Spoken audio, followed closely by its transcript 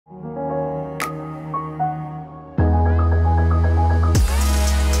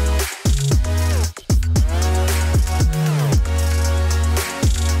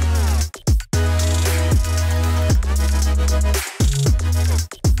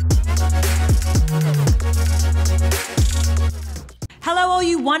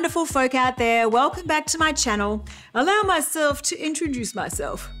wonderful folk out there. Welcome back to my channel. Allow myself to introduce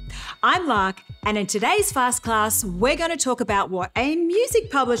myself. I'm Lark, and in today's Fast Class, we're going to talk about what a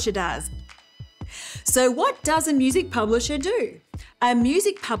music publisher does. So what does a music publisher do? A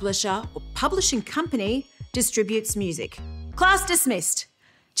music publisher or publishing company distributes music. Class dismissed.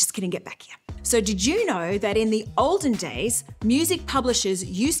 Just kidding, get back here. So did you know that in the olden days, music publishers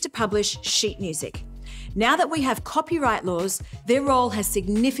used to publish sheet music? Now that we have copyright laws, their role has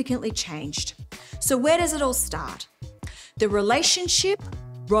significantly changed. So where does it all start? The relationship,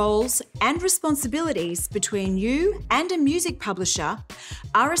 roles, and responsibilities between you and a music publisher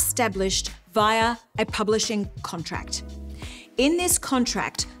are established via a publishing contract. In this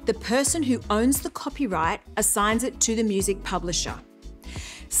contract, the person who owns the copyright assigns it to the music publisher.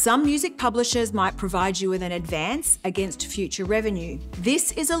 Some music publishers might provide you with an advance against future revenue.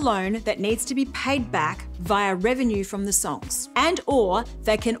 This is a loan that needs to be paid back via revenue from the songs. And/or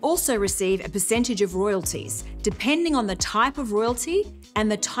they can also receive a percentage of royalties, depending on the type of royalty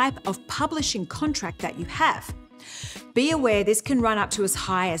and the type of publishing contract that you have. Be aware this can run up to as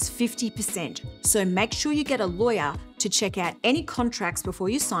high as 50%, so make sure you get a lawyer to check out any contracts before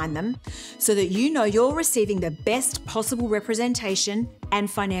you sign them so that you know you're receiving the best possible representation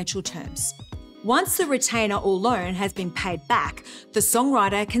and financial terms. Once the retainer or loan has been paid back, the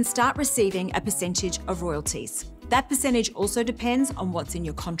songwriter can start receiving a percentage of royalties. That percentage also depends on what's in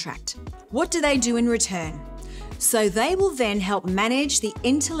your contract. What do they do in return? So they will then help manage the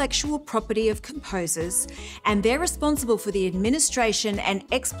intellectual property of composers, and they're responsible for the administration and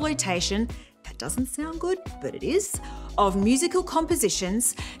exploitation, that doesn't sound good, but it is, of musical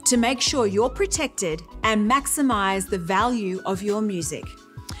compositions to make sure you're protected and maximize the value of your music.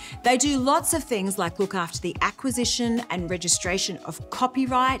 They do lots of things like look after the acquisition and registration of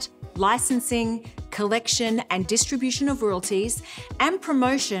copyright, licensing, collection and distribution of royalties, and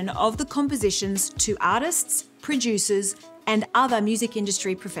promotion of the compositions to artists, producers, and other music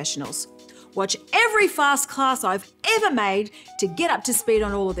industry professionals. Watch every Fast Class I've ever made to get up to speed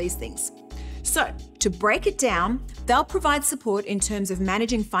on all of these things. So, to break it down, they'll provide support in terms of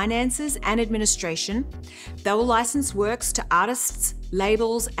managing finances and administration. They will license works to artists,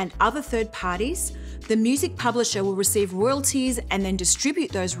 labels, and other third parties. The music publisher will receive royalties and then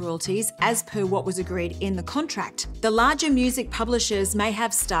distribute those royalties as per what was agreed in the contract. The larger music publishers may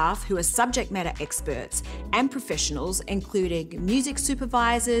have staff who are subject matter experts and professionals, including music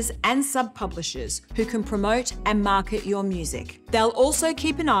supervisors and sub-publishers who can promote and market your music. They'll also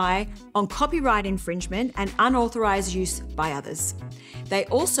keep an eye on copyright infringement and unauthorized use by others. They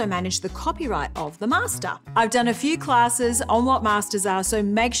also manage the copyright of the master. I've done a few classes on what masters are, so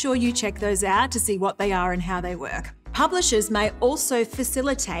make sure you check those out to see what they are and how they work. Publishers may also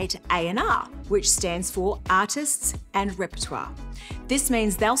facilitate A&R, which stands for Artists and Repertoire. This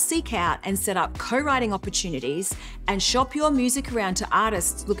means they'll seek out and set up co-writing opportunities and shop your music around to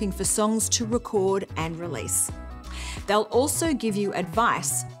artists looking for songs to record and release. They'll also give you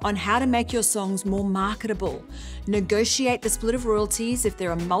advice on how to make your songs more marketable, negotiate the split of royalties if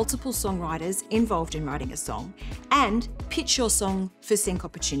there are multiple songwriters involved in writing a song, and pitch your song for sync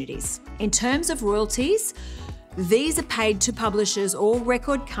opportunities. In terms of royalties, these are paid to publishers or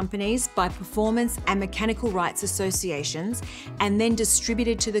record companies by performance and mechanical rights associations and then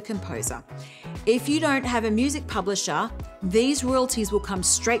distributed to the composer. If you don't have a music publisher, these royalties will come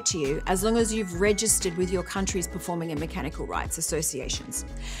straight to you as long as you've registered with your country's performing and mechanical rights associations.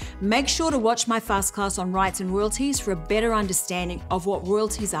 Make sure to watch my Fast Class on rights and royalties for a better understanding of what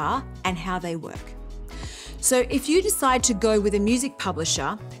royalties are and how they work. So if you decide to go with a music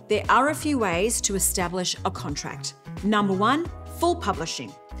publisher, there are a few ways to establish a contract. Number one, full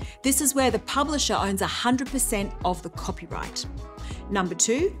publishing. This is where the publisher owns 100% of the copyright. Number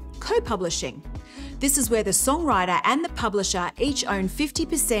two, co-publishing. This is where the songwriter and the publisher each own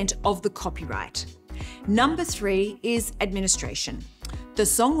 50% of the copyright. Number three is administration. The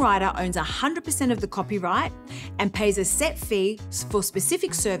songwriter owns 100% of the copyright and pays a set fee for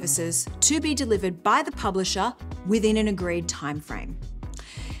specific services to be delivered by the publisher within an agreed time frame.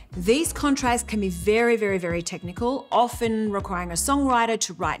 These contracts can be very technical, often requiring a songwriter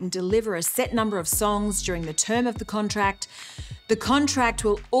to write and deliver a set number of songs during the term of the contract. The contract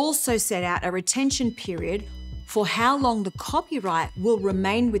will also set out a retention period for how long the copyright will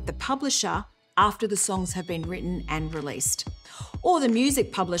remain with the publisher after the songs have been written and released. Or the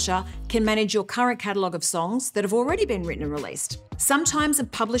music publisher can manage your current catalogue of songs that have already been written and released. Sometimes a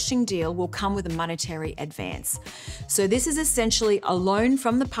publishing deal will come with a monetary advance. So this is essentially a loan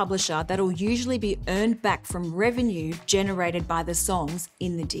from the publisher that will usually be earned back from revenue generated by the songs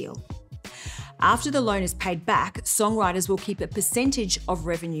in the deal. After the loan is paid back, songwriters will keep a percentage of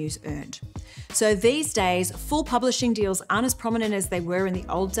revenues earned. So these days, full publishing deals aren't as prominent as they were in the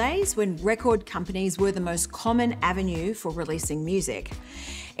old days when record companies were the most common avenue for releasing music.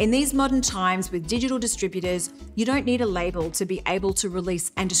 In these modern times with digital distributors, you don't need a label to be able to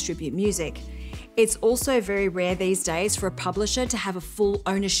release and distribute music. It's also very rare these days for a publisher to have a full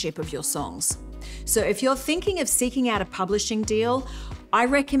ownership of your songs. So if you're thinking of seeking out a publishing deal, I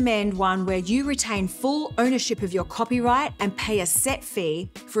recommend one where you retain full ownership of your copyright and pay a set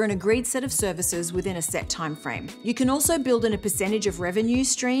fee for an agreed set of services within a set time frame. You can also build in a percentage of revenue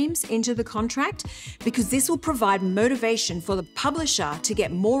streams into the contract because this will provide motivation for the publisher to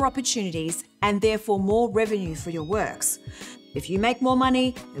get more opportunities and therefore more revenue for your works. If you make more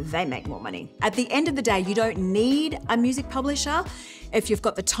money, they make more money. At the end of the day, you don't need a music publisher. If you've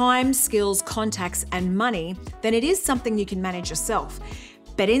got the time, skills, contacts, and money, then it is something you can manage yourself.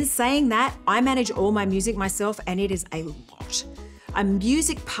 But in saying that, I manage all my music myself, and it is a lot. A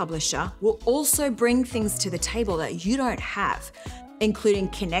music publisher will also bring things to the table that you don't have, including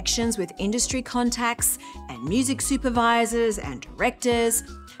connections with industry contacts and music supervisors and directors.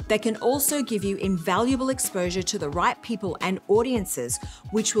 They can also give you invaluable exposure to the right people and audiences,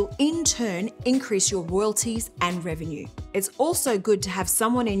 which will in turn increase your royalties and revenue. It's also good to have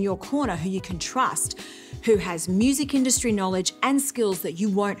someone in your corner who you can trust, who has music industry knowledge and skills that you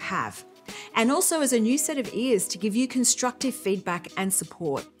won't have. And also as a new set of ears to give you constructive feedback and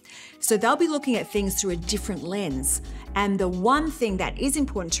support. So they'll be looking at things through a different lens. And the one thing that is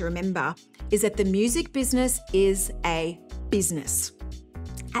important to remember is that the music business is a business.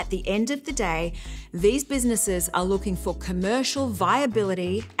 At the end of the day, these businesses are looking for commercial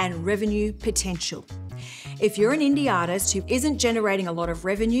viability and revenue potential. If you're an indie artist who isn't generating a lot of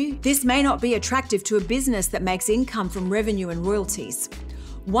revenue, this may not be attractive to a business that makes income from revenue and royalties.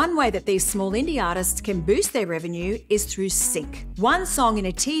 One way that these small indie artists can boost their revenue is through sync. One song in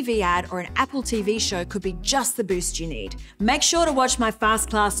a TV ad or an Apple TV show could be just the boost you need. Make sure to watch my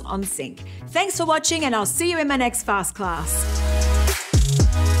fast class on sync. Thanks for watching, and I'll see you in my next fast class.